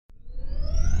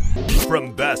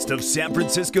From Best of San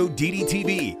Francisco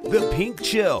DDTV, The Pink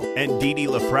Chill, and Didi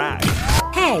LaFrac.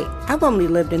 Hey, I've only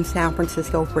lived in San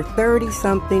Francisco for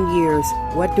 30-something years.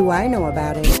 What do I know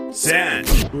about it? San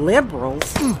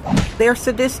Liberals? They're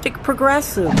sadistic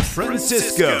progressives.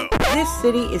 Francisco. This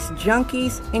city is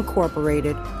Junkies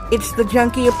Incorporated. It's the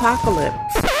junkie apocalypse.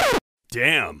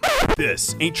 Damn,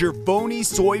 this ain't your phony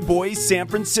soy boy San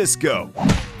Francisco.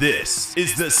 This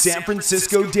is the San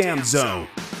Francisco Dam Zone.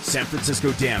 San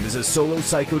Francisco Dam is a solo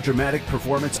psychodramatic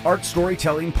performance art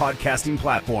storytelling podcasting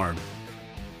platform.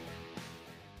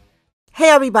 Hey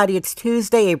everybody, it's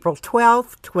Tuesday, April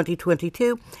 12th,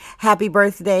 2022. Happy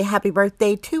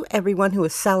birthday to everyone who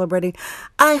is celebrating.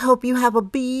 I hope you have a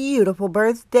beautiful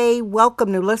birthday.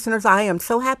 Welcome, new listeners. I am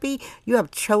so happy you have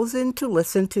chosen to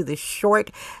listen to this short,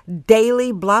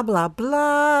 daily blah, blah,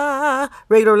 blah.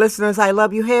 Regular listeners, I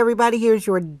love you. Hey everybody, here's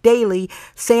your daily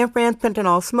San Fran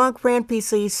Fentanyl Smug Fran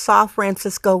PC Soft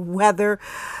Francisco weather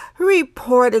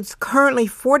report. It's currently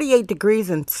 48 degrees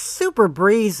and super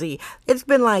breezy. It's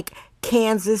been like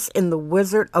Kansas in the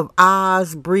Wizard of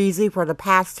Oz breezy for the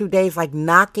past 2 days, like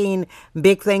knocking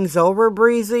big things over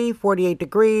breezy, 48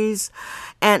 degrees.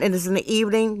 And it is in the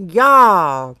evening.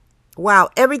 Y'all, wow,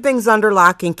 everything's under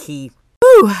lock and key.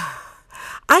 Whew.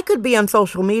 I could be on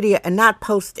social media and not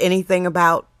post anything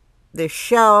about this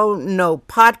show, no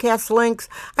podcast links.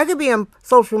 I could be on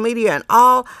social media and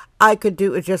all I could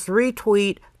do is just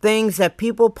retweet things that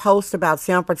people post about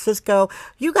San Francisco.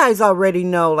 You guys already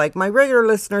know, like my regular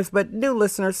listeners, but new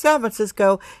listeners, San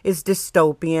Francisco is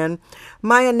dystopian.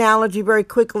 My analogy very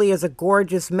quickly is a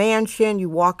gorgeous mansion. You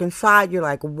walk inside, you're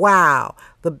like, wow,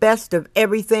 the best of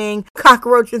everything.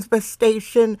 Cockroach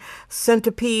infestation,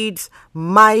 centipedes,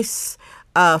 mice,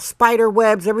 spider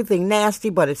webs, everything nasty,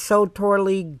 but it's so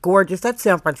totally gorgeous. That's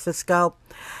San Francisco.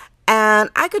 And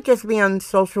I could just be on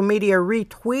social media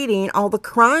retweeting all the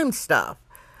crime stuff.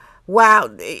 Wow,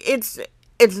 it's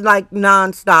like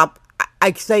nonstop.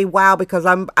 I say wow because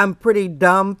I'm pretty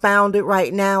dumbfounded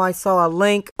right now. I saw a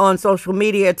link on social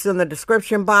media. It's in the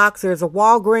description box. There's a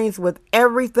Walgreens with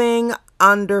everything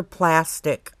under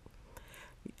plastic.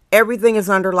 Everything is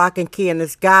under lock and key, and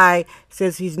this guy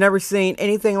says he's never seen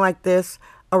anything like this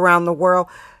around the world.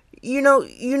 You know,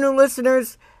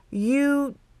 listeners,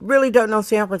 you really don't know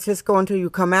San Francisco until you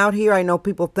come out here. I know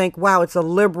people think, wow, it's a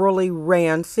liberally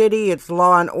ran city. It's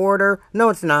law and order. No,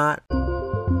 it's not.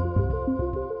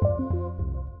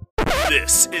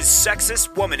 This is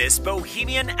sexist, womanist,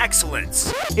 bohemian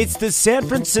excellence. It's the San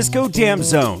Francisco Dam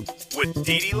Zone with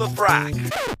Didi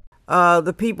LaFrac.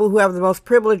 The people who have the most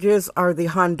privileges are the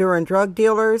Honduran drug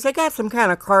dealers. They got some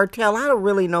kind of cartel. I don't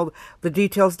really know the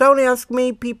details. Don't ask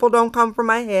me. People don't come from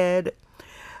my head.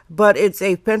 But it's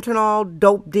a fentanyl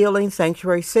dope dealing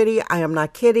sanctuary city. I am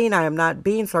not kidding. I am not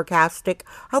being sarcastic,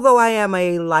 although I am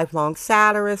a lifelong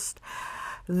satirist.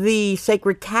 The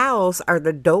sacred cows are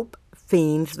the dope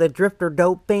fiends, the drifter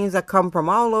dope fiends that come from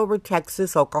all over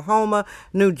Texas, Oklahoma,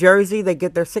 New Jersey. They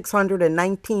get their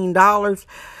 $619.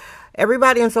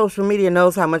 Everybody on social media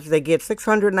knows how much they get.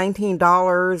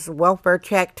 $619, welfare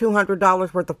check,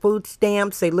 $200 worth of food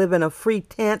stamps. They live in a free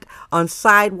tent on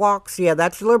sidewalks. Yeah,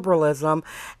 that's liberalism.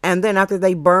 And then after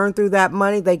they burn through that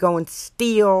money, they go and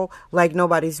steal like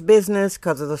nobody's business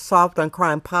because of the soft on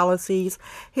crime policies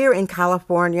here in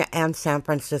California and San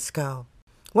Francisco.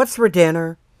 What's for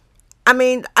dinner? I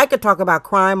mean, I could talk about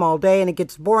crime all day and it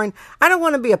gets boring. I don't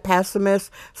want to be a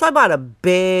pessimist. So I bought a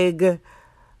big...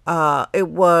 it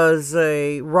was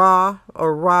a wild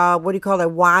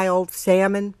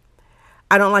salmon.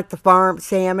 I don't like the farm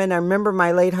salmon. I remember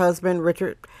my late husband,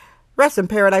 Richard, rest in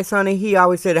paradise, honey, he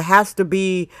always said it has to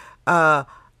be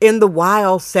in the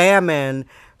wild salmon.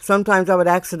 Sometimes I would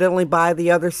accidentally buy the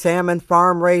other salmon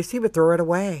farm raised. He would throw it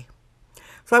away.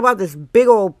 So I bought this big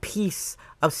old piece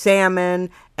of salmon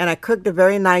and I cooked it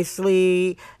very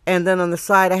nicely. And then on the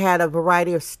side, I had a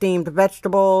variety of steamed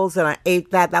vegetables and I ate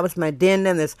that. That was my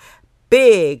dinner, and this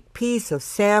big piece of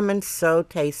salmon, so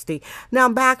tasty. Now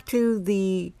back to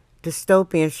the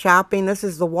dystopian shopping. This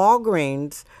is the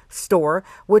Walgreens store,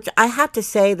 which I have to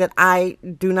say that I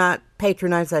do not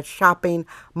patronize that shopping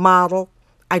model.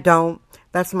 I don't.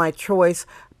 That's my choice,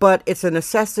 but it's a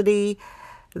necessity.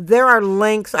 There are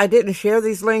links. I didn't share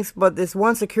these links, but this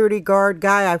one security guard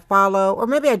guy I follow, or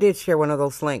maybe I did share one of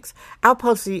those links. I'll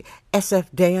post the SF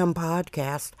Dam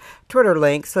podcast Twitter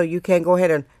link so you can go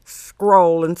ahead and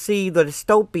scroll and see the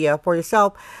dystopia for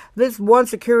yourself. This one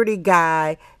security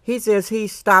guy, he says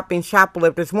he's stopping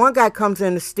shoplifters. One guy comes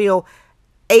in to steal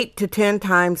 8 to 10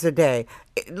 times a day.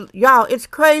 Y'all, it's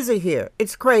crazy here.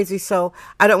 It's crazy. So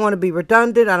I don't want to be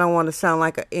redundant. I don't want to sound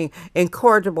like an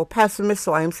incorrigible pessimist.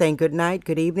 So I'm saying good night,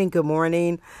 good evening, good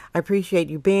morning. I appreciate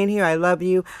you being here. I love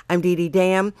you. I'm Dee Dee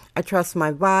Dam. I trust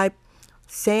my vibe.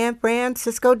 San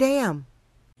Francisco Dam.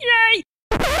 Yay!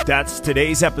 That's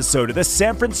today's episode of the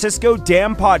San Francisco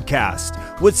Dam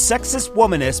Podcast with sexist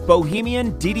womanist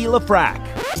bohemian Dee Dee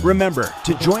LaFrac. Remember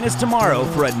to join us tomorrow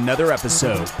for another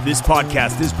episode. This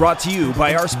podcast is brought to you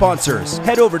by our sponsors.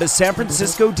 Head over to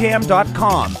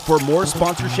sanfranciscodam.com for more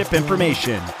sponsorship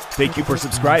information. Thank you for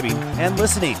subscribing and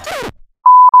listening.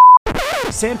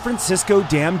 San Francisco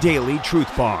Dam Daily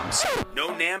Truth Bombs.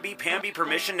 No namby-pamby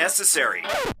permission necessary.